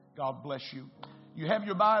God bless you. You have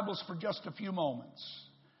your Bibles for just a few moments.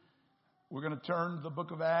 We're going to turn to the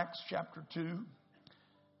book of Acts, chapter 2.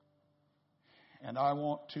 And I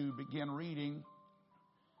want to begin reading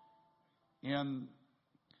in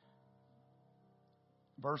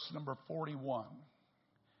verse number 41.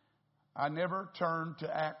 I never turn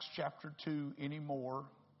to Acts chapter 2 anymore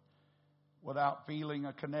without feeling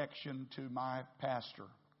a connection to my pastor.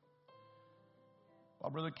 While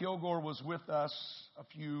Brother Kilgore was with us a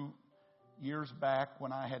few years back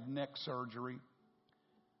when I had neck surgery,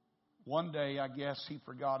 one day I guess he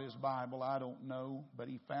forgot his Bible. I don't know, but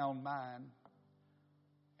he found mine.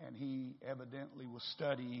 And he evidently was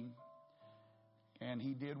studying. And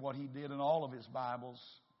he did what he did in all of his Bibles.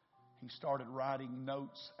 He started writing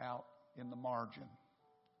notes out in the margin.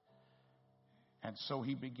 And so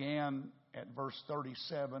he began at verse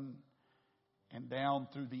 37 and down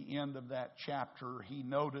through the end of that chapter. He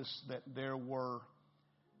noticed that there were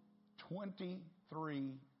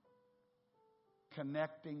 23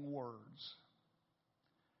 connecting words.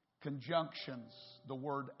 Conjunctions. The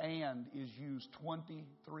word "and" is used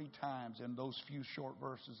 23 times in those few short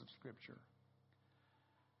verses of Scripture.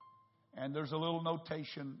 And there's a little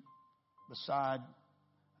notation beside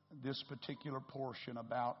this particular portion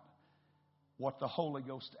about what the Holy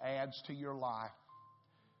Ghost adds to your life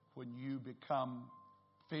when you become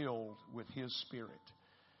filled with His Spirit.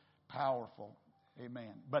 Powerful.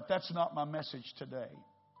 Amen. But that's not my message today.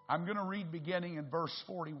 I'm going to read beginning in verse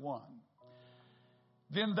 41.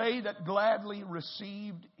 Then they that gladly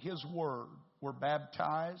received His word were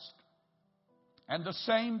baptized, and the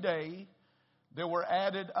same day there were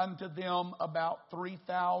added unto them about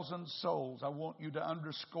 3,000 souls. I want you to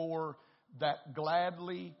underscore that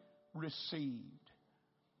gladly received.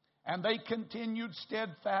 And they continued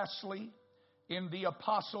steadfastly in the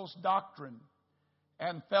apostles' doctrine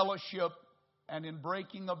and fellowship and in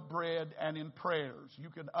breaking of bread and in prayers.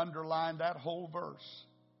 You can underline that whole verse.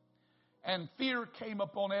 And fear came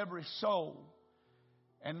upon every soul,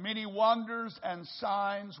 and many wonders and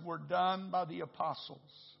signs were done by the apostles.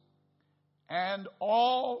 And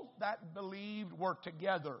all that believed were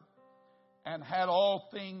together and had all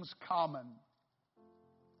things common,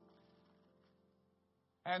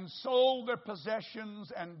 and sold their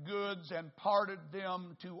possessions and goods and parted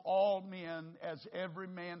them to all men as every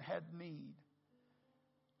man had need.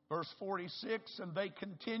 Verse 46, and they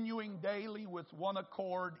continuing daily with one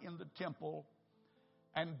accord in the temple,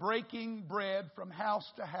 and breaking bread from house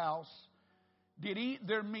to house, did eat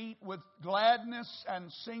their meat with gladness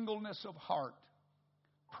and singleness of heart,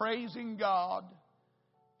 praising God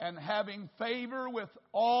and having favor with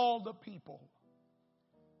all the people.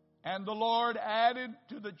 And the Lord added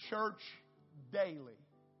to the church daily.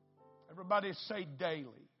 Everybody say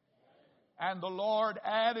daily. And the Lord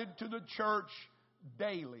added to the church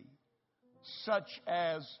daily such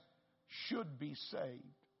as should be saved.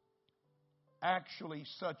 Actually,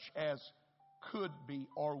 such as could be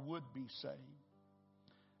or would be saved.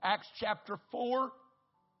 Acts chapter 4,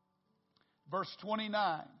 verse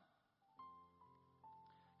 29.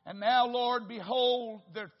 And now, Lord, behold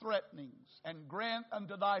their threatenings, and grant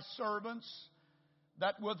unto thy servants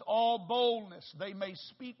that with all boldness they may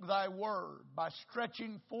speak thy word, by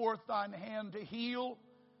stretching forth thine hand to heal,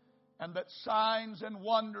 and that signs and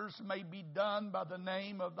wonders may be done by the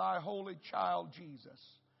name of thy holy child Jesus.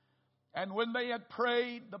 And when they had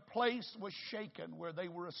prayed, the place was shaken where they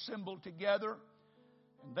were assembled together,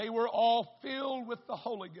 and they were all filled with the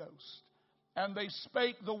Holy Ghost, and they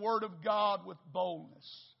spake the word of God with boldness.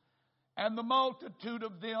 And the multitude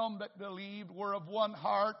of them that believed were of one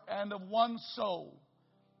heart and of one soul.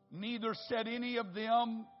 Neither said any of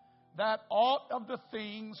them that aught of the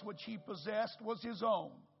things which he possessed was his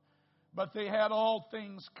own, but they had all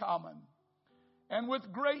things common. And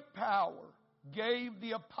with great power gave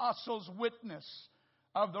the apostles witness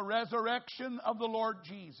of the resurrection of the Lord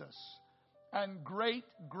Jesus, and great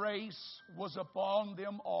grace was upon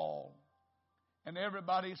them all. And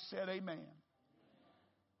everybody said amen.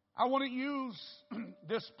 I want to use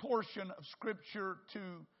this portion of Scripture to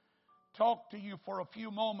talk to you for a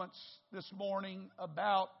few moments this morning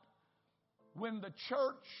about when the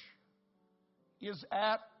church is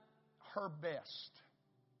at her best.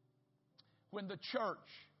 When the church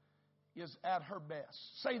is at her best.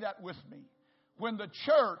 Say that with me. When the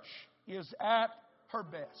church is at her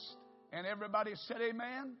best. And everybody said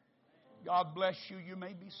amen. God bless you. You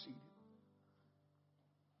may be seated.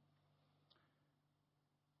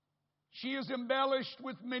 She is embellished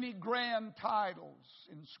with many grand titles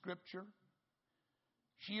in Scripture.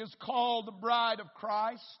 She is called the bride of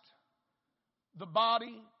Christ, the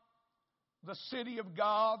body, the city of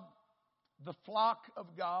God, the flock of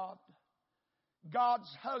God, God's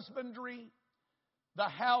husbandry, the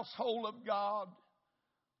household of God,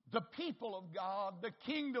 the people of God, the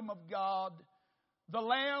kingdom of God, the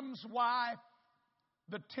Lamb's wife,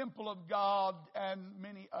 the temple of God, and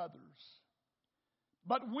many others.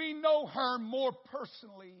 But we know her more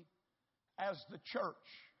personally as the church.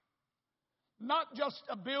 Not just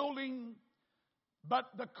a building, but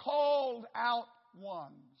the called out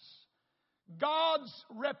ones. God's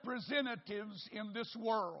representatives in this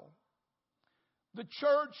world. The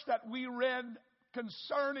church that we read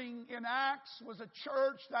concerning in Acts was a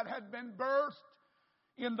church that had been birthed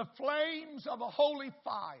in the flames of a holy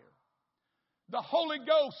fire. The Holy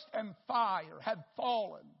Ghost and fire had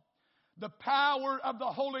fallen. The power of the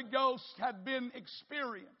Holy Ghost had been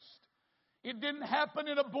experienced. It didn't happen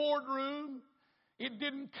in a boardroom. It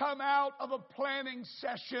didn't come out of a planning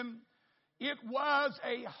session. It was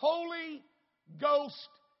a Holy Ghost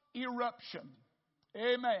eruption.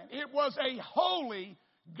 Amen. It was a Holy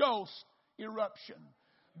Ghost eruption.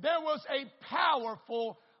 There was a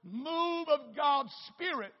powerful move of God's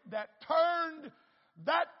Spirit that turned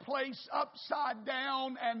that place upside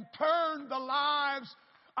down and turned the lives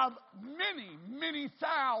of many, many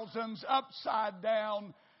thousands upside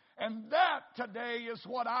down. And that today is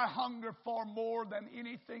what I hunger for more than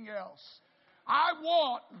anything else. I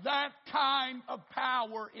want that kind of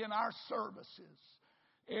power in our services.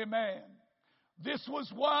 Amen. This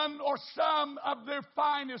was one or some of their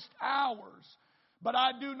finest hours, but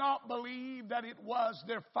I do not believe that it was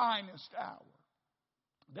their finest hour.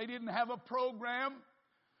 They didn't have a program,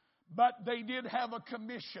 but they did have a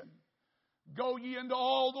commission. Go ye into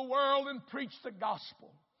all the world and preach the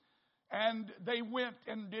gospel. And they went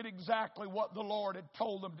and did exactly what the Lord had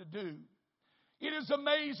told them to do. It is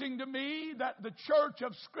amazing to me that the church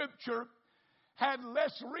of Scripture had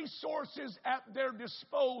less resources at their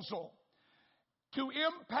disposal to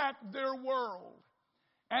impact their world.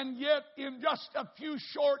 And yet, in just a few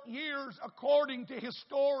short years, according to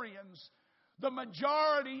historians, the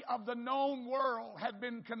majority of the known world had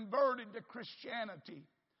been converted to Christianity.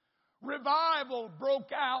 Revival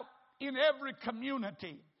broke out in every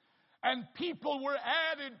community, and people were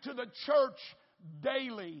added to the church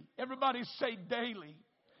daily. Everybody say daily.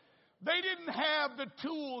 They didn't have the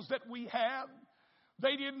tools that we have.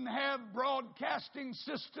 They didn't have broadcasting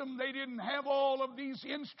system. They didn't have all of these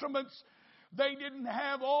instruments. They didn't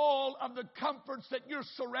have all of the comforts that you're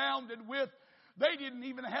surrounded with. They didn't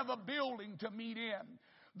even have a building to meet in.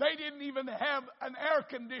 They didn't even have an air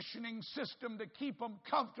conditioning system to keep them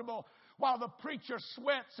comfortable while the preacher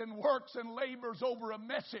sweats and works and labors over a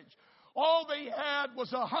message. All they had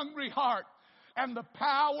was a hungry heart and the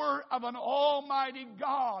power of an almighty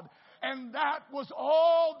God. And that was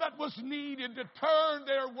all that was needed to turn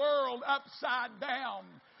their world upside down.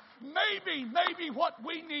 Maybe what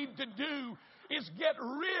we need to do is get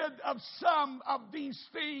rid of some of these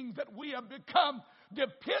things that we have become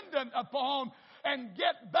dependent upon and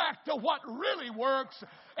get back to what really works,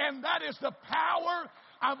 and that is the power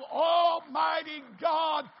of Almighty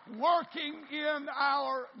God working in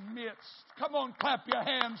our midst. Come on, clap your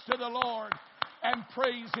hands to the Lord and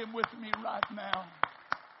praise Him with me right now.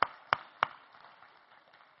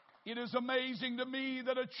 It is amazing to me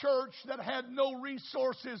that a church that had no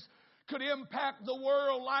resources could impact the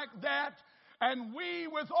world like that. And we,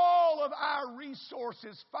 with all of our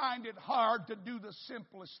resources, find it hard to do the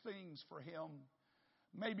simplest things for Him.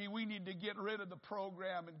 Maybe we need to get rid of the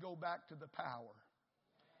program and go back to the power.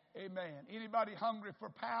 Amen. Anybody hungry for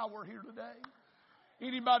power here today?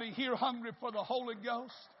 Anybody here hungry for the Holy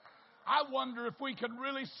Ghost? I wonder if we could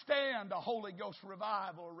really stand a Holy Ghost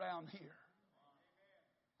revival around here.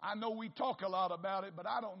 I know we talk a lot about it, but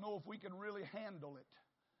I don't know if we can really handle it.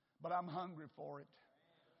 But I'm hungry for it.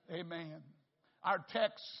 Amen. Our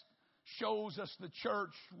text shows us the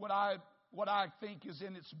church what I think is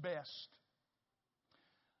in its best.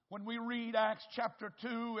 When we read Acts chapter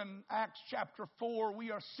 2 and Acts chapter 4, we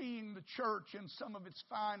are seeing the church in some of its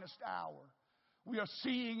finest hour. We are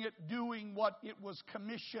seeing it doing what it was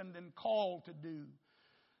commissioned and called to do.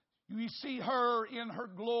 We see her in her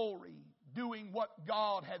glory, doing what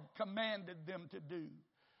God had commanded them to do.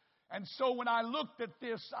 And so when I looked at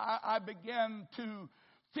this, I began to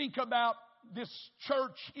think about this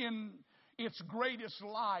church in its greatest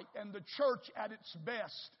light and the church at its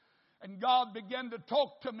best. And God began to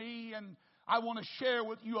talk to me, and I want to share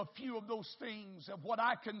with you a few of those things of what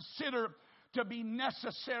I consider to be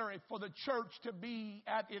necessary for the church to be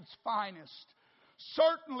at its finest.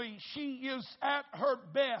 Certainly, she is at her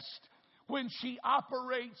best when she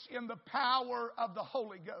operates in the power of the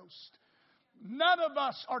Holy Ghost. None of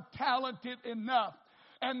us are talented enough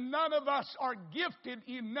And none of us are gifted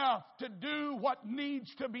enough to do what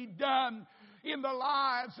needs to be done in the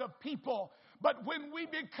lives of people. But when we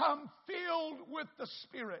become filled with the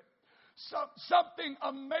Spirit, something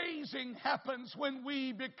amazing happens when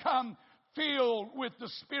we become filled with the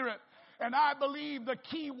Spirit. And I believe the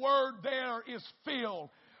key word there is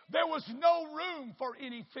filled. There was no room for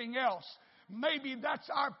anything else. Maybe that's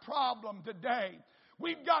our problem today.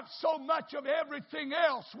 We've got so much of everything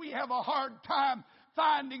else, we have a hard time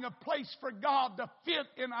finding a place for God to fit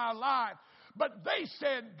in our life. But they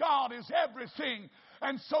said God is everything.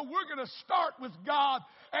 And so we're going to start with God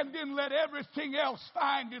and then let everything else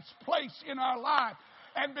find its place in our life.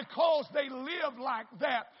 And because they lived like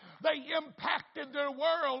that, they impacted their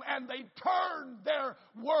world and they turned their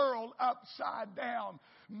world upside down.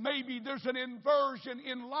 Maybe there's an inversion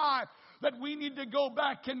in life that we need to go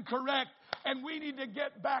back and correct. And we need to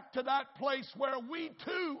get back to that place where we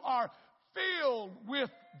too are filled with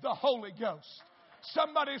the Holy Ghost.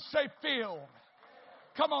 Somebody say filled.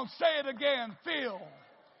 Come on, say it again, filled.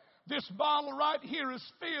 This bottle right here is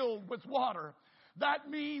filled with water. That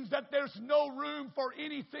means that there's no room for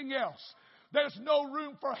anything else. There's no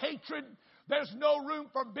room for hatred. There's no room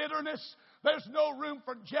for bitterness. There's no room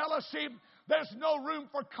for jealousy. There's no room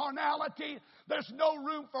for carnality. There's no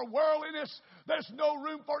room for worldliness. There's no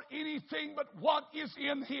room for anything but what is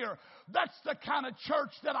in here. That's the kind of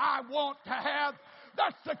church that I want to have.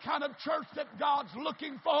 That's the kind of church that God's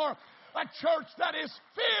looking for. A church that is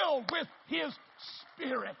filled with His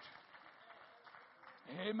Spirit.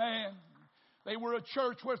 Amen. They were a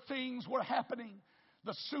church where things were happening.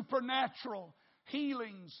 The supernatural,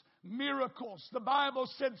 healings, miracles. The Bible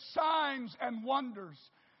said signs and wonders.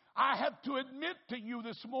 I have to admit to you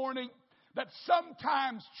this morning that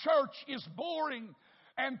sometimes church is boring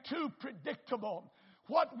and too predictable.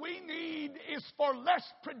 What we need is for less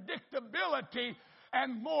predictability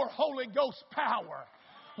and more Holy Ghost power.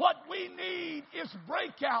 What we need is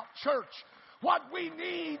breakout church. What we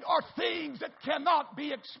need are things that cannot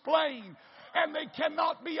be explained and they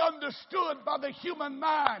cannot be understood by the human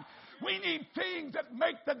mind. We need things that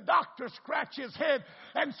make the doctor scratch his head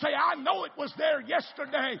and say, I know it was there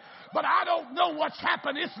yesterday, but I don't know what's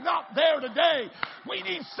happened. It's not there today. We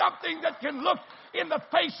need something that can look in the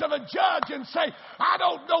face of a judge and say, I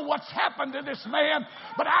don't know what's happened to this man,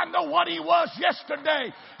 but I know what he was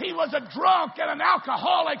yesterday. He was a drunk and an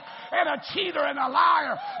alcoholic and a cheater and a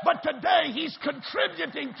liar, but today he's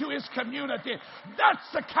contributing to his community.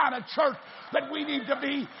 That's the kind of church that we need to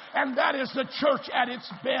be, and that is the church at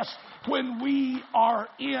its best when we are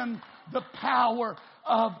in the power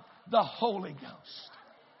of the Holy Ghost.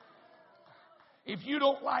 If you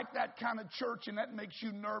don't like that kind of church and that makes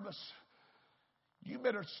you nervous, you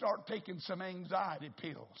better start taking some anxiety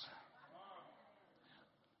pills.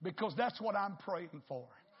 Because that's what I'm praying for.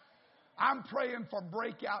 I'm praying for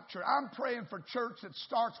breakout church. I'm praying for church that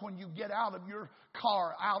starts when you get out of your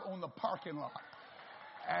car out on the parking lot.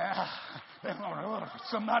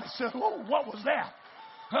 Somebody said, oh, what was that?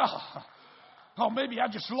 Oh, maybe I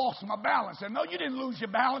just lost my balance. And no, you didn't lose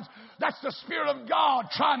your balance. That's the Spirit of God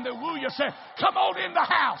trying to woo you. Say, come on in the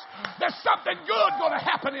house. There's something good going to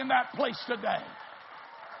happen in that place today.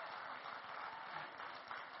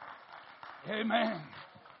 Amen.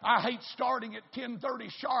 I hate starting at 10:30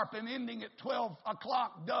 sharp and ending at 12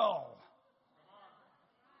 o'clock dull.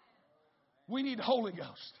 We need Holy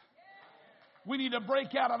Ghost. We need to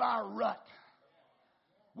break out of our rut.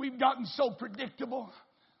 We've gotten so predictable.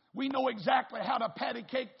 We know exactly how to patty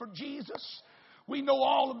cake for Jesus. We know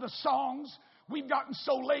all of the songs. We've gotten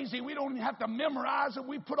so lazy, we don't even have to memorize it.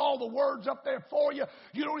 We put all the words up there for you.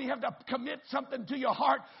 You don't even have to commit something to your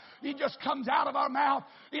heart. It just comes out of our mouth.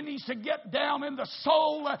 It needs to get down in the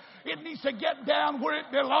soul. It needs to get down where it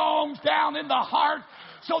belongs, down in the heart,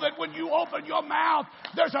 so that when you open your mouth,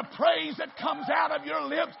 there's a praise that comes out of your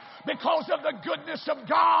lips because of the goodness of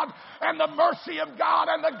God and the mercy of God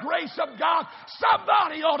and the grace of God.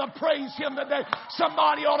 Somebody ought to praise Him today.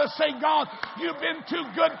 Somebody ought to say, God, you've been too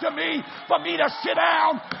good to me for me to sit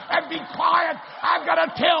down and be quiet. I've got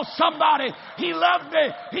to tell somebody He loved me.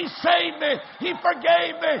 He saved me. He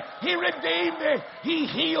forgave me. He redeemed me. He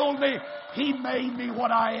healed me. He made me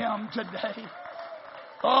what I am today.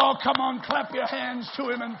 Oh, come on, clap your hands to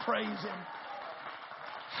Him and praise Him.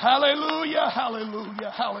 Hallelujah,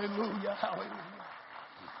 hallelujah, hallelujah, hallelujah.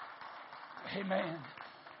 Amen.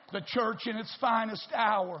 The church in its finest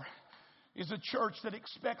hour is a church that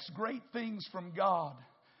expects great things from God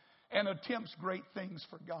and attempts great things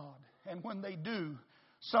for God. And when they do,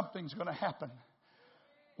 something's going to happen.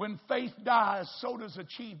 When faith dies, so does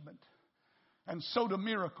achievement, and so do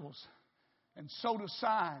miracles, and so do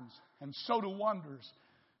signs, and so do wonders,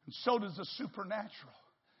 And so does the supernatural.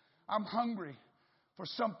 I'm hungry for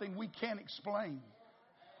something we can't explain.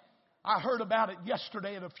 I heard about it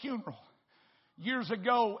yesterday at a funeral. Years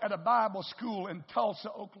ago at a Bible school in Tulsa,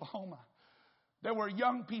 Oklahoma, there were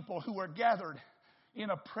young people who were gathered in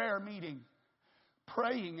a prayer meeting,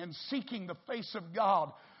 praying and seeking the face of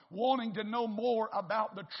God, wanting to know more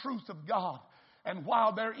about the truth of God. And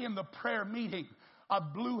while they're in the prayer meeting, a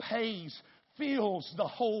blue haze fills the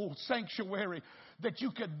whole sanctuary that you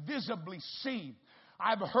could visibly see.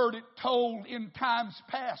 I've heard it told in times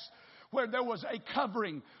past where there was a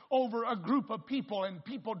covering over a group of people, and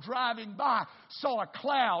people driving by saw a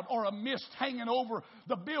cloud or a mist hanging over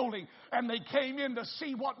the building, and they came in to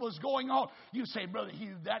see what was going on. You say, Brother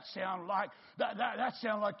Hugh, that sounds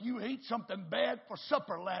like you ate something bad for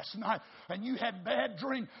supper last night and you had bad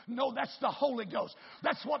dream. No, that's the Holy Ghost.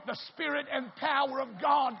 That's what the Spirit and power of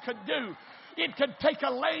God could do. It could take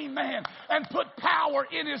a lame man and put power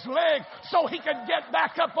in his leg so he could get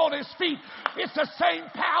back up on his feet. It's the same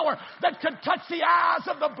power that could touch the eyes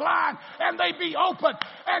of the blind and they be open,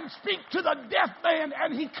 and speak to the deaf man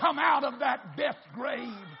and he come out of that death grave.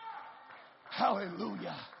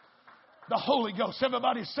 Hallelujah. The Holy Ghost.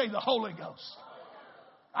 Everybody say the Holy Ghost.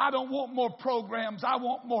 I don't want more programs. I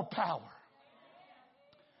want more power.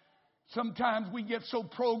 Sometimes we get so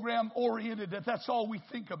program oriented that that's all we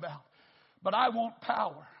think about. But I want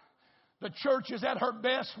power. The church is at her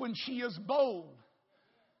best when she is bold.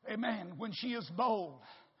 Amen. When she is bold.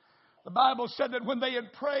 The Bible said that when they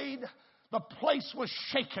had prayed, the place was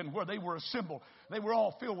shaken where they were assembled. They were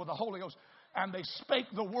all filled with the Holy Ghost. And they spake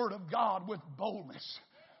the word of God with boldness.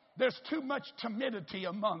 There's too much timidity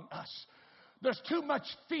among us. There's too much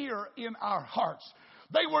fear in our hearts.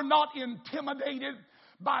 They were not intimidated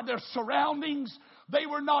by their surroundings. They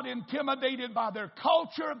were not intimidated by their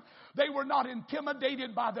culture. They were not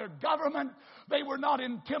intimidated by their government. They were not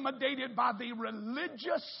intimidated by the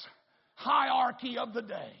religious hierarchy of the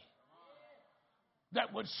day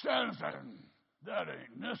that would stand there. That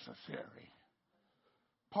ain't necessary.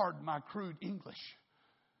 Pardon my crude English.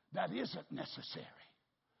 That isn't necessary.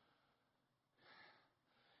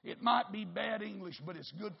 It might be bad English, but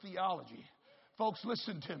it's good theology. Folks,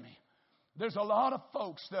 listen to me. There's a lot of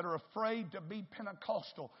folks that are afraid to be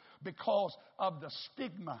Pentecostal because of the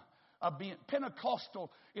stigma of being. Pentecostal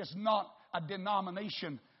is not a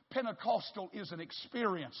denomination. Pentecostal is an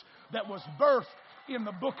experience that was birthed in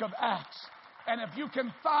the book of Acts. And if you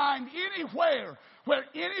can find anywhere where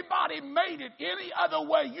anybody made it any other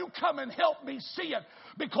way, you come and help me see it.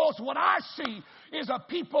 Because what I see is a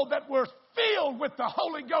people that were filled with the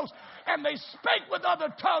Holy Ghost, and they spake with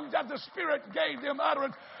other tongues as the Spirit gave them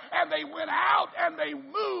utterance. And they went out and they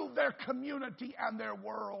moved their community and their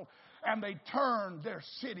world, and they turned their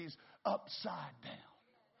cities upside down.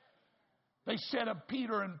 They said of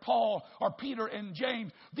Peter and Paul, or Peter and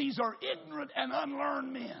James, these are ignorant and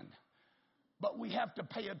unlearned men. But we have to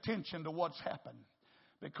pay attention to what's happened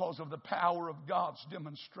because of the power of God's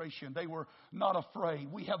demonstration. They were not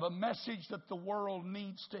afraid. We have a message that the world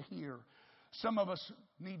needs to hear. Some of us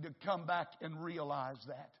need to come back and realize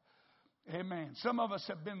that. Amen. Some of us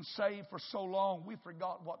have been saved for so long, we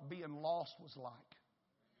forgot what being lost was like.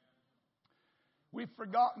 We've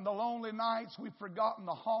forgotten the lonely nights. We've forgotten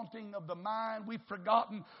the haunting of the mind. We've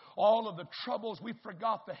forgotten all of the troubles. We've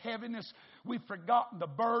forgotten the heaviness. We've forgotten the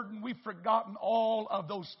burden. We've forgotten all of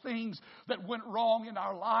those things that went wrong in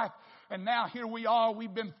our life. And now here we are.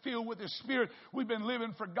 We've been filled with His Spirit. We've been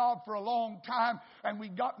living for God for a long time, and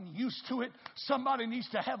we've gotten used to it. Somebody needs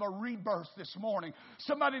to have a rebirth this morning.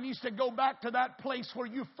 Somebody needs to go back to that place where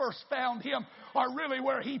you first found Him, or really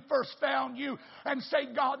where He first found you, and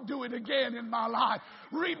say, God, do it again in my life.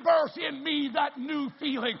 Rebirth in me that new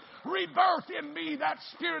feeling. Rebirth in me that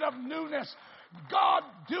spirit of newness. God,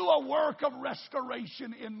 do a work of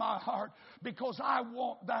restoration in my heart, because I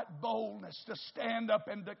want that boldness to stand up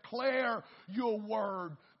and declare your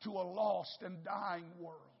word to a lost and dying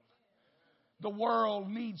world. The world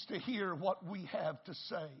needs to hear what we have to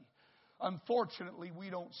say. Unfortunately, we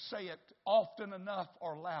don't say it often enough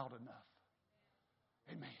or loud enough.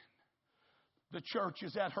 Amen. The church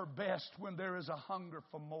is at her best when there is a hunger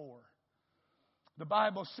for more. The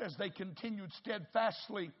Bible says they continued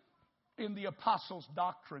steadfastly in the apostles'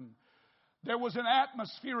 doctrine. There was an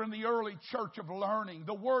atmosphere in the early church of learning.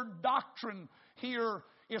 The word doctrine here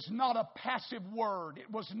is not a passive word.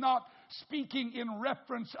 It was not speaking in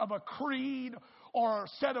reference of a creed or a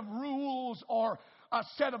set of rules or a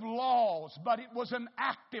set of laws, but it was an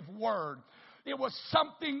active word. It was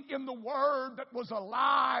something in the Word that was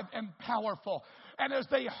alive and powerful. And as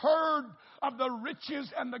they heard of the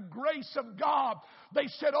riches and the grace of God, they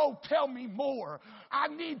said, oh, tell me more. I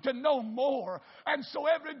need to know more. And so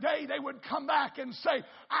every day they would come back and say,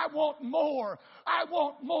 I want more. I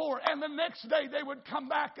want more. And the next day they would come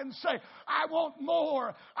back and say, I want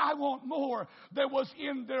more. I want more. There was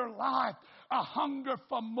in their life a hunger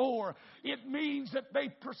for more. It means that they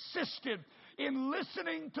persisted in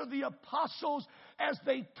listening to the apostles as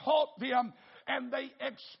they taught them, and they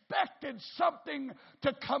expected something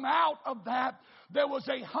to come out of that. There was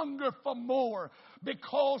a hunger for more,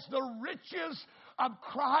 because the riches of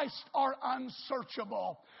Christ are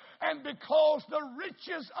unsearchable, and because the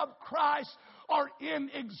riches of Christ are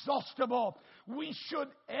inexhaustible. We should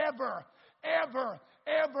ever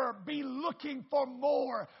be looking for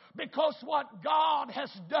more, because what God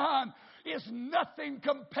has done is nothing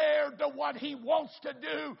compared to what He wants to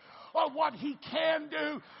do or what He can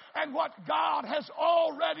do. And what God has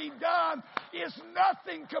already done is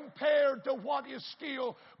nothing compared to what is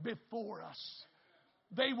still before us.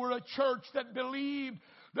 They were a church that believed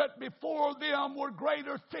that before them were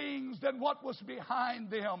greater things than what was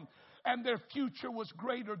behind them, and their future was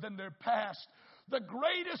greater than their past. The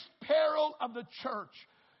greatest peril of the church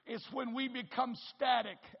is when we become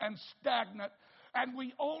static and stagnant, and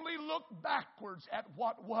we only look backwards at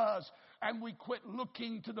what was, and we quit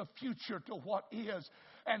looking to the future, to what is.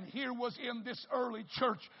 And here was in this early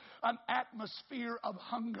church an atmosphere of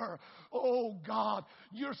hunger. Oh God,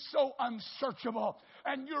 you're so unsearchable,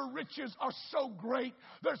 and your riches are so great.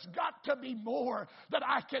 There's got to be more that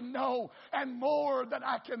I can know, and more that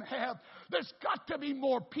I can have. There's got to be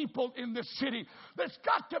more people in this city. There's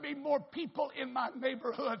got to be more people in my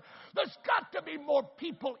neighborhood. There's got to be more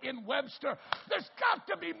people in Webster. There's got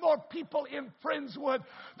to be more people in Friendswood.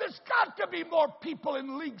 There's got to be more people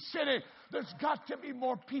in League City. There's got to be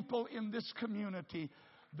more people in this community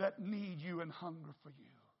that need you and hunger for you.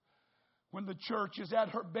 When the church is at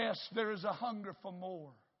her best, there is a hunger for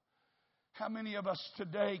more. How many of us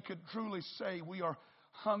today could truly say we are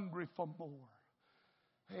hungry for more?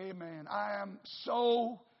 Amen. I am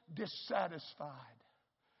so dissatisfied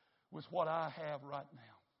with what I have right now.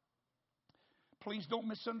 Please don't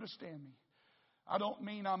misunderstand me. I don't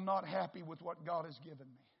mean I'm not happy with what God has given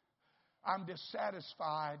me. I'm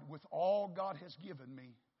dissatisfied with all God has given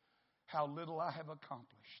me, how little I have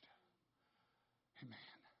accomplished. Amen.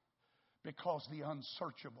 Because the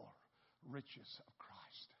unsearchable riches of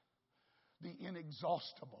Christ, the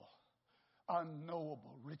inexhaustible,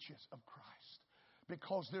 unknowable riches of Christ,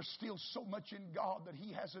 because there's still so much in God that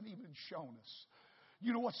He hasn't even shown us.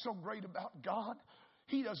 You know what's so great about God?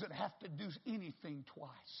 He doesn't have to do anything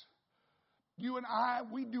twice. You and I,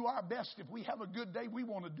 we do our best. If we have a good day, we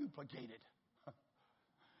want to duplicate it.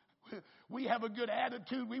 We have a good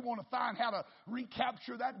attitude. We want to find how to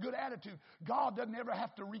recapture that good attitude. God doesn't ever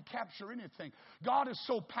have to recapture anything. God is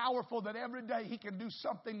so powerful that every day He can do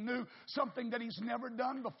something new, something that He's never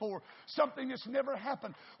done before, something that's never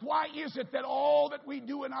happened. Why is it that all that we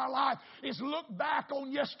do in our life is look back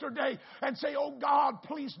on yesterday and say, oh God,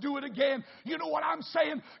 please do it again? You know what I'm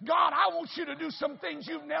saying? God, I want you to do some things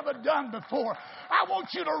you've never done before. I want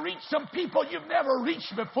you to reach some people you've never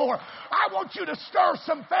reached before. I want you to stir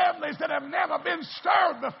some families that have never been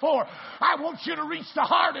stirred before. I want you to reach the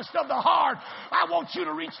hardest of the hard. I want you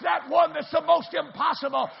to reach that one that's the most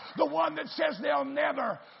impossible, the one that says they'll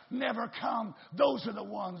never come. Those are the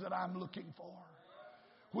ones that I'm looking for.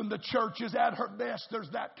 When the church is at her best,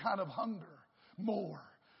 there's that kind of hunger. More.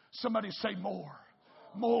 Somebody say more.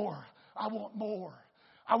 More. I want more.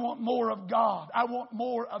 I want more of God. I want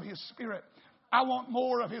more of His Spirit. I want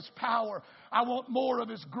more of His power. I want more of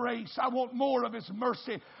His grace. I want more of His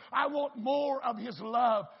mercy. I want more of His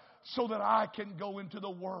love, so that I can go into the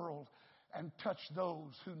world and touch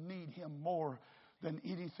those who need Him more than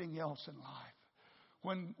anything else in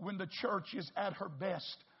life. When the church is at her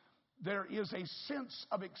best, there is a sense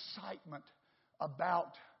of excitement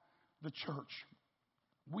about the church.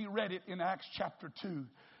 We read it in Acts chapter 2,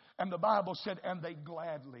 and the Bible said, and they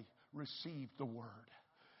gladly received the word.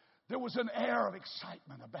 There was an air of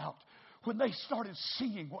excitement about when they started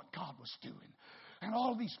seeing what God was doing. And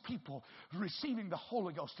all these people receiving the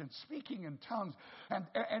Holy Ghost and speaking in tongues. And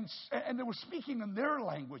they were speaking in their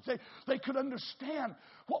language. They could understand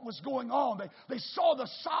what was going on. They saw the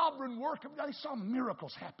sovereign work of God. They saw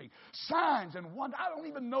miracles happening. Signs and wonders. I don't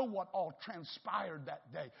even know what all transpired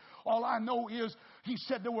that day. All I know is He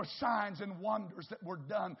said there were signs and wonders that were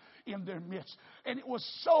done in their midst. And it was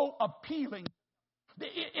so appealing.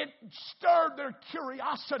 It stirred their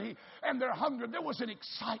curiosity and their hunger. There was an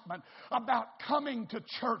excitement about coming to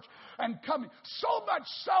church and coming. So much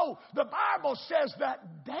so, the Bible says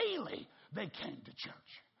that daily they came to church.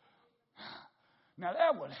 Now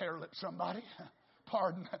that would hair-lip somebody.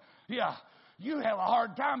 Pardon. Yeah, you have a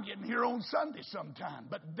hard time getting here on Sunday sometime,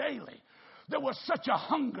 but daily. There was such a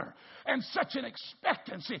hunger and such an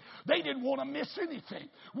expectancy. They didn't want to miss anything.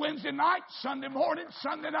 Wednesday night, Sunday morning,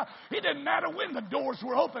 Sunday night. It didn't matter when the doors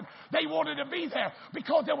were open. They wanted to be there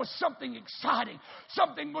because there was something exciting.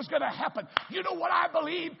 Something was going to happen. You know what I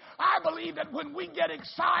believe? I believe that when we get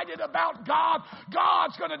excited about God,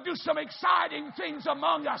 God's going to do some exciting things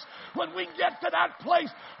among us. When we get to that place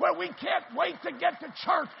where we can't wait to get to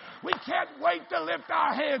church, we can't wait to lift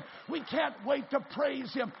our hands, we can't wait to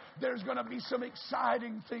praise Him, there's going to be some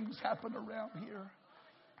exciting things happen around here.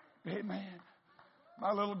 Amen.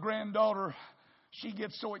 My little granddaughter, she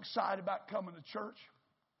gets so excited about coming to church.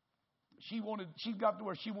 She got to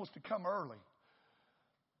where she wants to come early.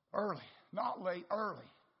 Early. Not late, early.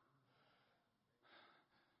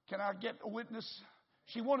 Can I get a witness?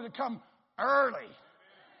 She wanted to come early.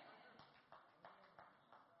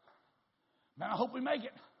 Man, I hope we make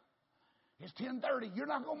it. It's 10:30. You're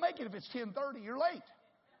not going to make it if it's 10:30. You're late.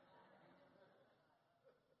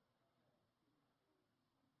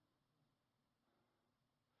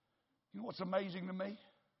 You know what's amazing to me?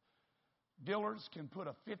 Dillard's can put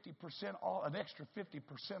a 50% off, an extra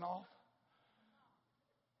 50% off.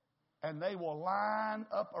 And they will line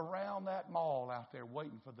up around that mall out there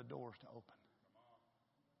waiting for the doors to open.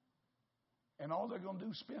 And all they're going to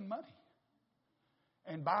do is spend money.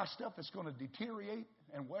 And buy stuff that's going to deteriorate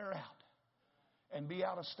and wear out. And be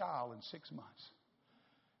out of style in 6 months.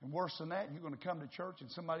 And worse than that, you're going to come to church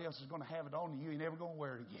and somebody else is going to have it on and you ain't ever going to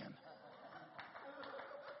wear it again.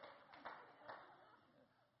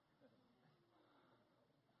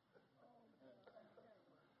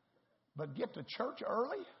 But get to church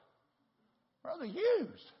early? Brother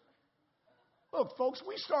Hughes. Look, folks,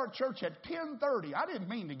 we start church at 10:30. I didn't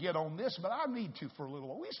mean to get on this, but I need to for a little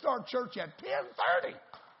while. We start church at 10:30.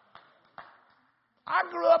 I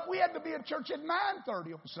grew up, we had to be at church at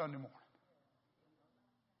 9:30 on Sunday morning.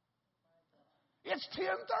 It's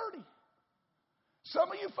 10:30.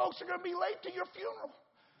 Some of you folks are going to be late to your funeral.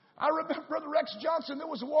 I remember Brother Rex Johnson, there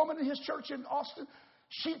was a woman in his church in Austin.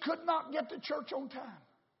 She could not get to church on time.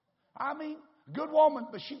 I mean, good woman,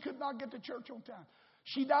 but she could not get to church on time.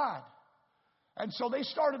 She died. And so they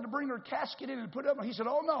started to bring her casket in and put it up. And he said,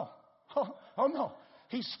 oh, no. Oh, no.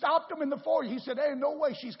 He stopped them in the foyer. He said, there ain't no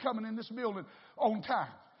way she's coming in this building on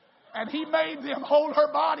time. And he made them hold her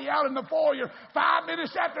body out in the foyer 5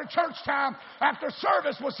 minutes after church time, after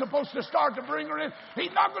service was supposed to start, to bring her in.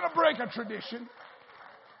 He's not going to break a tradition.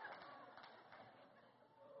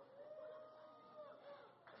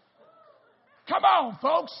 Come on,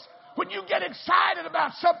 folks. When you get excited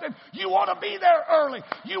about something, you want to be there early.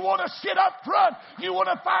 You want to sit up front. You want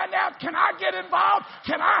to find out, can I get involved?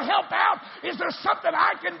 Can I help out? Is there something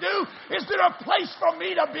I can do? Is there a place for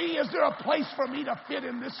me to be? Is there a place for me to fit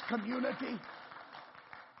in this community?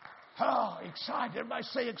 Oh, excited. Everybody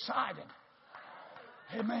say excited.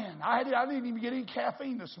 Amen. I didn't even get any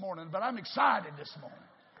caffeine this morning, but I'm excited this morning.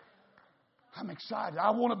 I'm excited.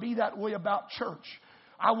 I want to be that way about church.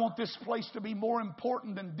 I want this place to be more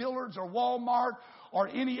important than Dillard's or Walmart or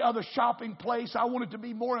any other shopping place. I want it to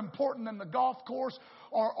be more important than the golf course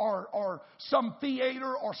or some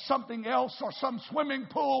theater or something else or some swimming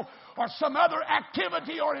pool or some other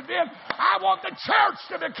activity or event. I want the church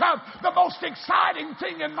to become the most exciting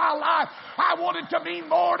thing in my life. I want it to mean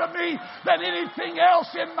more to me than anything else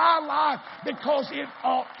in my life because it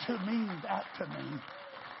ought to mean that to me.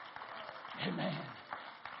 Amen.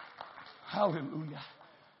 Hallelujah.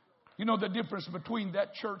 You know the difference between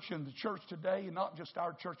that church and the church today, and not just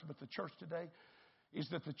our church, but the church today, is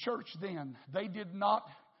that the church then, they did not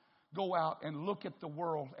go out and look at the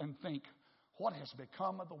world and think, what has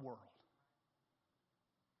become of the world?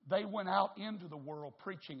 They went out into the world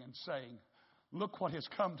preaching and saying, look what has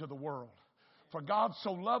come to the world. For God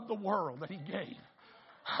so loved the world that He gave.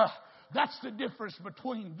 That's the difference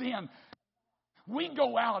between then. We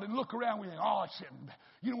go out and look around, we think, oh,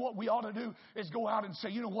 you know what we ought to do is go out and say,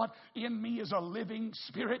 you know what? In me is a living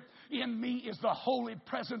spirit. In me is the holy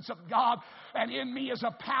presence of God. And in me is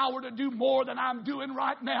a power to do more than I'm doing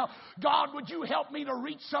right now. God, would you help me to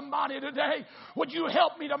reach somebody today? Would you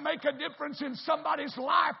help me to make a difference in somebody's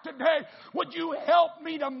life today? Would you help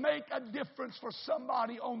me to make a difference for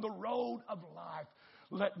somebody on the road of life?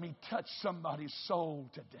 Let me touch somebody's soul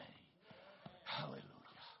today. Hallelujah.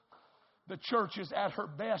 The church is at her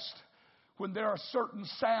best when there are certain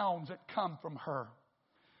sounds that come from her.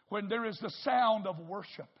 when there is the sound of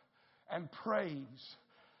worship and praise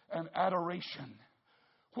and adoration.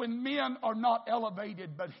 When men are not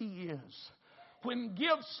elevated, but He is. When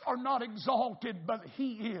gifts are not exalted, but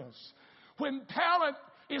He is. When talent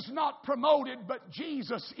is not promoted, but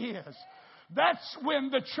Jesus is. That's when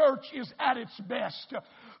the church is at its best.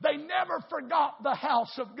 They never forgot the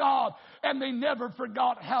house of God, and they never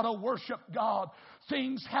forgot how to worship God.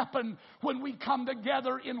 Things happen when we come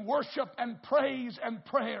together in worship and praise and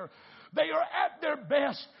prayer. They are at their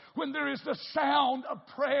best when there is the sound of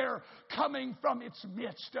prayer coming from its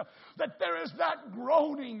midst. That there is that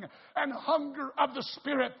groaning and hunger of the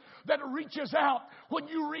Spirit that reaches out when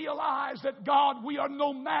you realize that, God, we are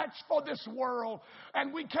no match for this world,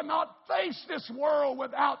 and we cannot face this world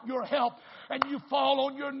without your help. And you fall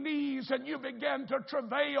on your knees and you begin to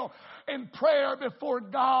travail in prayer before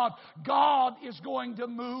God. God is going to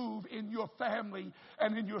move in your family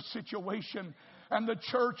and in your situation. And the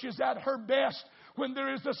church is at her best when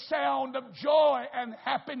there is the sound of joy and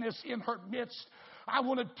happiness in her midst. I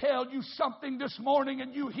want to tell you something this morning,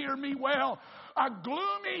 and you hear me well. A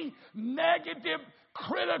gloomy, negative,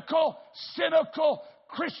 critical, cynical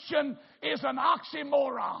Christian is an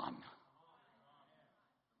oxymoron.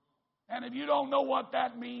 And if you don't know what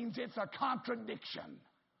that means, it's a contradiction.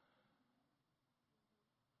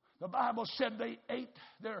 The Bible said they ate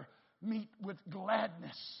their meat with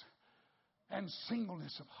gladness and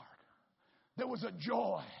singleness of heart. There was a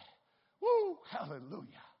joy. Woo,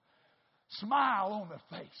 hallelujah. Smile on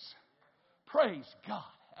the face. Praise God.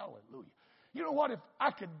 Hallelujah. You know what? If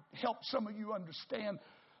I could help some of you understand,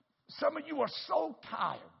 some of you are so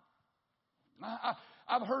tired.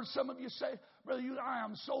 I've heard some of you say, Brother, I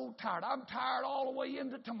am so tired. I'm tired all the way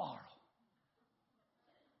into tomorrow.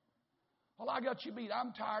 Well, I got you beat.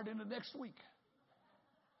 I'm tired into next week.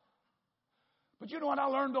 But you know what I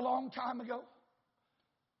learned a long time ago?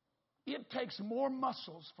 It takes more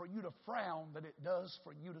muscles for you to frown than it does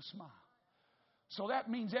for you to smile. So that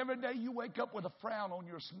means every day you wake up with a frown on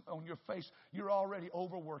your face, you're already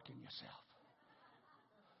overworking yourself.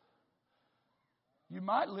 You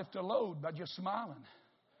might lift a load by just smiling.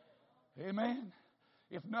 Amen.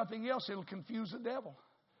 If nothing else, it'll confuse the devil.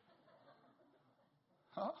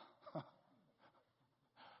 Huh?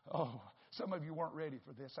 Oh, some of you weren't ready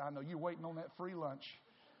for this. I know you're waiting on that free lunch.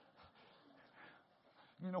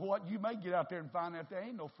 You know what? You may get out there and find out there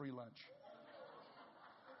ain't no free lunch.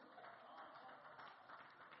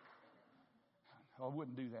 I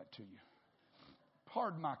wouldn't do that to you.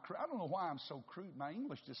 Pardon my I don't know why I'm so crude. My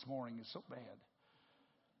English this morning is so bad.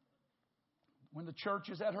 When the church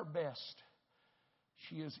is at her best,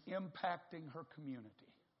 she is impacting her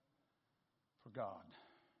community for God.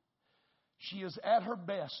 She is at her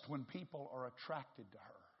best when people are attracted to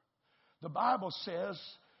her. The Bible says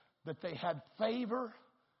that they had favor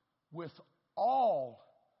with all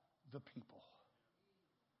the people.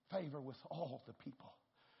 Favor with all the people.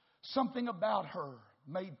 Something about her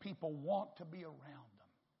made people want to be around them.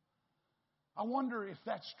 I wonder if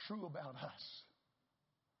that's true about us.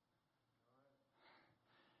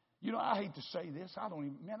 You know, I hate to say this.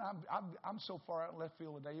 I'm so far out in left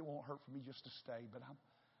field today, it won't hurt for me just to stay. But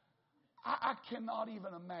I cannot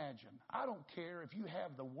even imagine. I don't care if you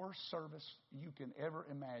have the worst service you can ever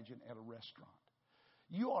imagine at a restaurant.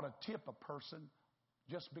 You ought to tip a person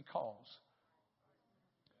just because,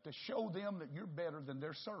 to show them that you're better than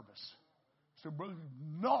their service. So, brother,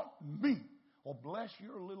 not me. Well, bless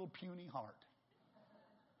your little puny heart.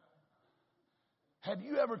 Have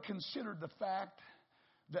you ever considered the fact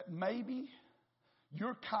that maybe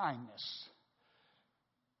your kindness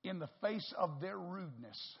in the face of their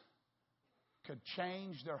rudeness could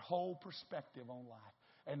change their whole perspective on life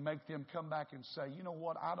and make them come back and say, you know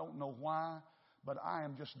what, I don't know why, but I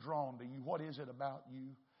am just drawn to you. What is it about you?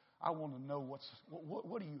 I want to know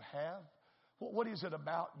what do you have? What is it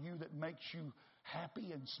about you that makes you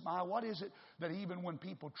happy and smile? What is it that even when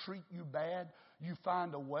people treat you bad, you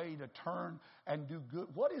find a way to turn and do good?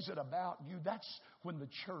 What is it about you? That's when the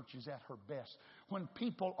church is at her best. When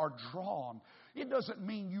people are drawn. It doesn't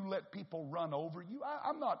mean you let people run over you.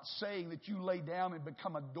 I'm not saying that you lay down and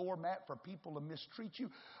become a doormat for people to mistreat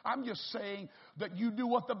you. I'm just saying that you do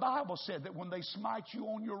what the Bible said, that when they smite you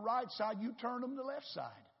on your right side, you turn them to the left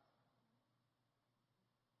side.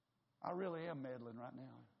 I really am meddling right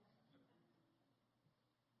now.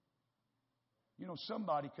 You know,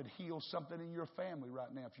 somebody could heal something in your family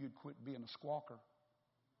right now if you'd quit being a squawker.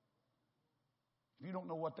 If you don't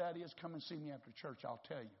know what that is, come and see me after church. I'll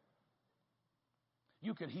tell you.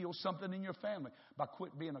 You could heal something in your family by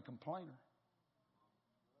quit being a complainer.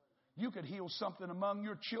 You could heal something among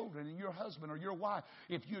your children and your husband or your wife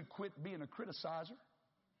if you'd quit being a criticizer.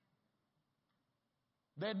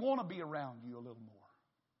 They'd want to be around you a little more.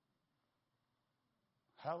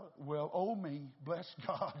 Well, oh me, bless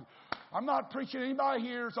God. I'm not preaching to anybody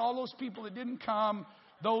here. It's all those people that didn't come,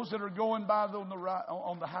 those that are going by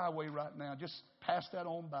on the highway right now. Just pass that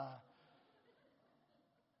on by.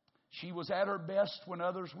 She was at her best when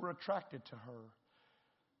others were attracted to her.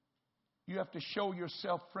 You have to show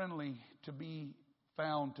yourself friendly to be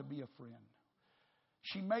found to be a friend.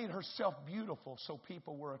 She made herself beautiful so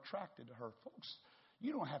people were attracted to her. Folks,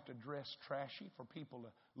 you don't have to dress trashy for people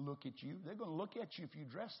to look at you. They're going to look at you if you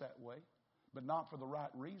dress that way, but not for the right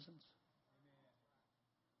reasons.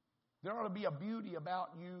 There ought to be a beauty about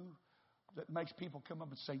you that makes people come up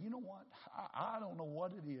and say, you know what? I don't know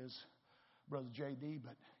what it is, Brother J.D.,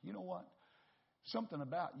 but you know what? Something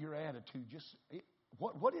about your attitude,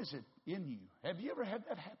 what is it in you? Have you ever had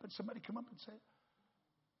that happen? Somebody come up and say it?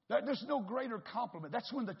 There's no greater compliment.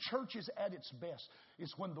 That's when the church is at its best.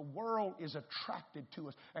 It's when the world is attracted to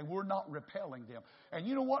us and we're not repelling them. And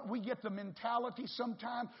you know what? We get the mentality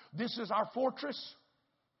sometimes, this is our fortress.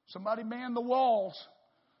 Somebody man the walls.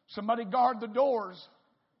 Somebody guard the doors.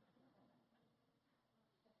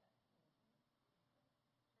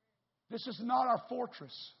 This is not our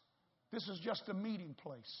fortress. This is just a meeting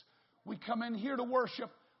place. We come in here to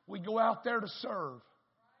worship. We go out there to serve.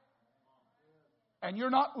 And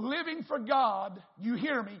you're not living for God, you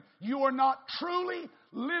hear me, you are not truly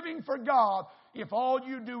living for God if all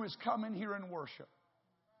you do is come in here and worship.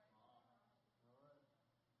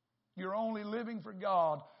 You're only living for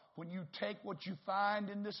God when you take what you find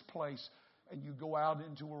in this place and you go out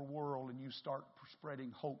into a world and you start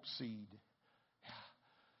spreading hope seed.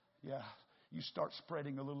 Yeah. You start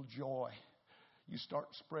spreading a little joy. You start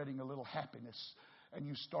spreading a little happiness. And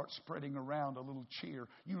you start spreading around a little cheer.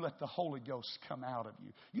 You let the Holy Ghost come out of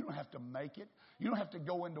you. You don't have to make it. You don't have to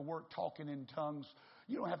go into work talking in tongues.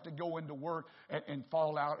 You don't have to go into work and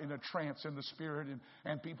fall out in a trance in the Spirit.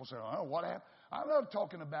 And people say, oh, what happened? I'm not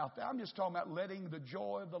talking about that. I'm just talking about letting the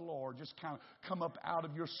joy of the Lord just kind of come up out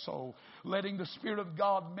of your soul. Letting the Spirit of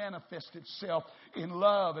God manifest itself in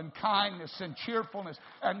love and kindness and cheerfulness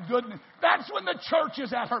and goodness. That's when the church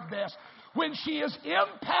is at her best. When she is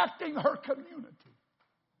impacting her community.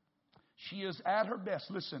 She is at her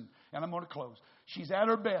best. Listen, and I'm going to close. She's at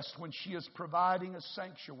her best when she is providing a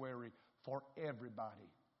sanctuary for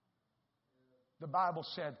everybody. The Bible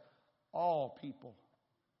said all people.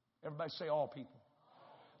 Everybody say all people.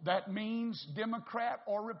 That means Democrat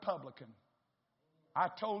or Republican. I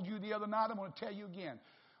told you the other night, I'm going to tell you again.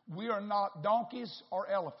 We are not donkeys or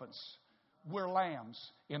elephants. We're lambs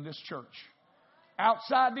in this church.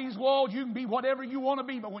 Outside these walls, you can be whatever you want to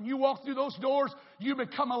be. But when you walk through those doors, you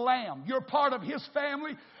become a lamb. You're part of His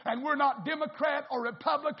family. And we're not Democrat or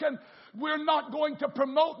Republican. We're not going to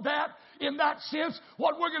promote that in that sense.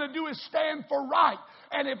 What we're going to do is stand for right.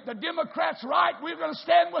 And if the Democrat's right, we're going to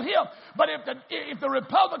stand with him. But if the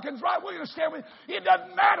Republican's right, we're going to stand with him. It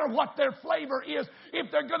doesn't matter what their flavor is.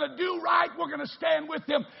 If they're going to do right, we're going to stand with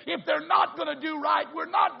them. If they're not going to do right, we're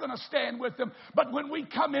not going to stand with them. But when we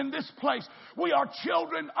come in this place, we are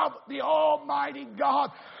children of the Almighty God.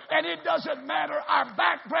 And it doesn't matter our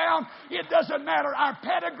background. It doesn't matter our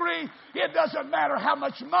pedigree. It doesn't matter how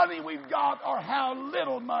much money we've got or how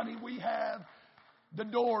little money we have. The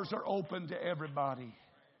doors are open to everybody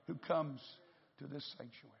who comes to this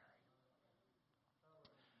sanctuary.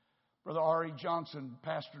 Brother R.E. Johnson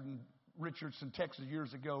pastored in Richardson, Texas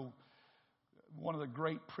years ago. One of the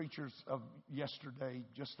great preachers of yesterday.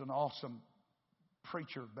 Just an awesome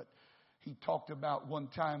preacher. But he talked about one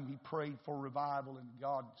time he prayed for revival and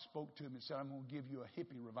God spoke to him and said, I'm going to give you a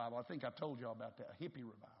hippie revival. I think I told you all about that, a hippie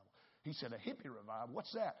revival. He said, a hippie revival?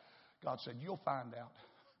 What's that? God said, you'll find out.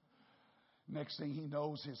 Next thing he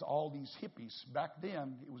knows is all these hippies. Back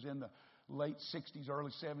then, it was in the late 60s,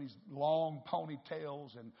 early 70s, long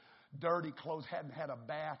ponytails and dirty clothes, hadn't had a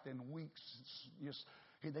bath in weeks.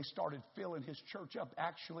 They started filling his church up.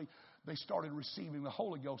 Actually, they started receiving the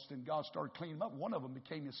Holy Ghost and God started cleaning them up. One of them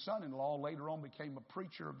became his son-in-law, later on became a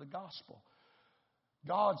preacher of the gospel.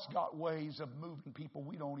 God's got ways of moving people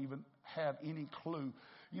we don't even have any clue.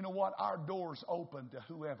 You know what? Our door's open to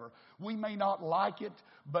whoever. We may not like it,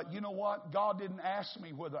 but you know what? God didn't ask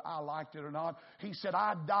me whether I liked it or not. He said,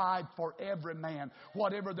 I died for every man.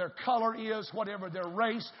 Whatever their color is, whatever their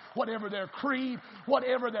race, whatever their creed,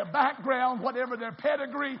 whatever their background, whatever their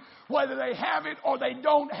pedigree, whether they have it or they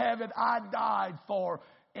don't have it, I died for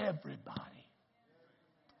everybody.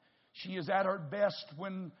 She is at her best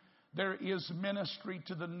when there is ministry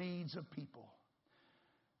to the needs of people.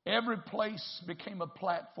 Every place became a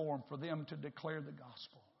platform for them to declare the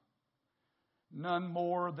gospel. None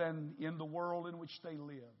more than in the world in which they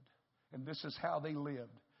lived. And this is how they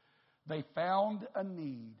lived. They found a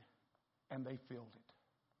need and they filled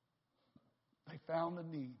it. They found a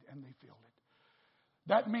need and they filled it.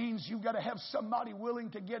 That means you've got to have somebody willing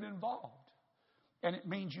to get involved. And it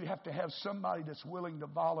means you have to have somebody that's willing to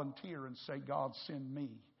volunteer and say, God, send me.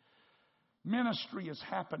 Ministry is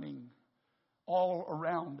happening all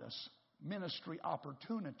around us. Ministry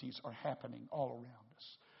opportunities are happening all around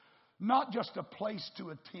us. Not just a place to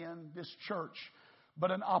attend this church,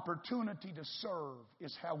 but an opportunity to serve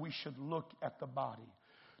is how we should look at the body.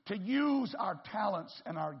 To use our talents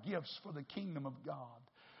and our gifts for the kingdom of God.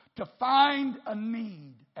 To find a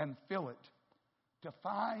need and fill it. To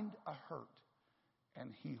find a hurt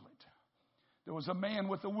and heal it. There was a man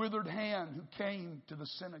with a withered hand who came to the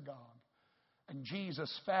synagogue, and Jesus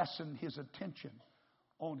fastened his attention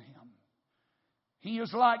on him. He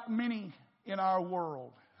is like many in our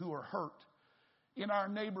world who are hurt, in our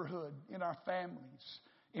neighborhood, in our families,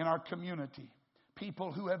 in our community.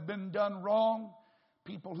 People who have been done wrong,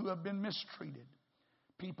 people who have been mistreated,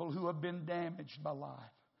 people who have been damaged by life.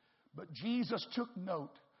 But Jesus took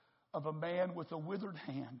note of a man with a withered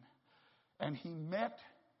hand, and he met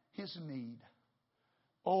his need.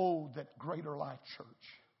 Oh, that Greater Life Church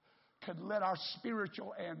could let our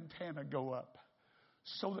spiritual antenna go up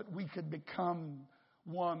so that we could become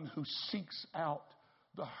one who seeks out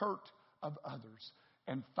the hurt of others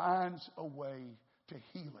and finds a way to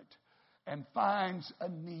heal it and finds a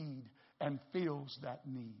need and fills that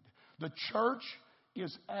need. The church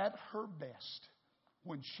is at her best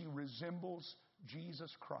when she resembles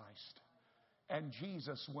Jesus Christ. And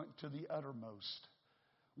Jesus went to the uttermost.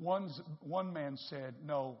 One man said,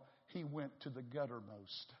 no, he went to the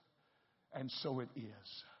guttermost. And so it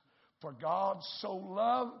is. For God so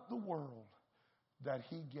loved the world that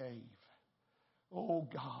he gave. Oh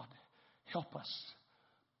God, help us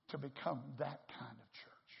to become that kind of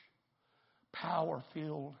church.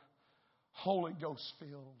 Power-filled, Holy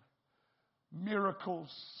Ghost-filled, miracles,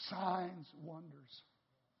 signs, wonders.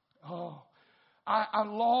 Oh,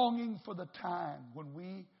 I'm longing for the time when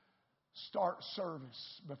we start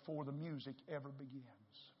service before the music ever begins.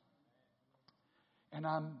 And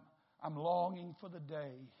I'm longing for the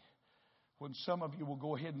day when some of you will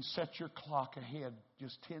go ahead and set your clock ahead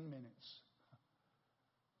just 10 minutes.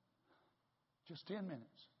 Just 10 minutes.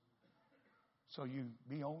 So you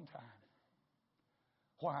be on time.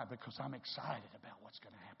 Why? Because I'm excited about what's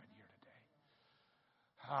going to happen here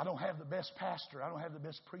today. I don't have the best pastor. I don't have the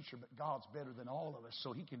best preacher, but God's better than all of us,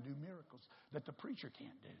 so he can do miracles that the preacher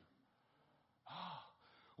can't do.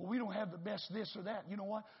 Well, we don't have the best this or that. You know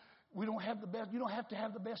what? We don't have the best. You don't have to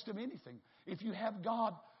have the best of anything. If you have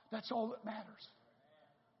God, that's all that matters.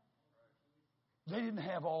 They didn't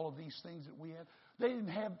have all of these things that we have. They didn't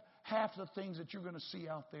have half the things that you're going to see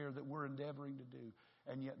out there that we're endeavoring to do,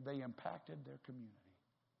 and yet they impacted their community.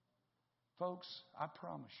 Folks, I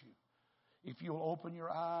promise you, if you'll open your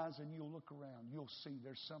eyes and you'll look around, you'll see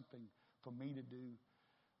there's something for me to do.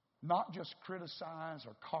 Not just criticize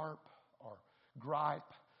or carp or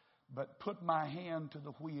gripe, but put my hand to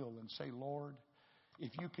the wheel and say, Lord,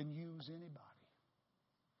 if you can use anybody,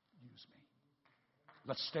 use me.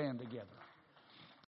 Let's stand together.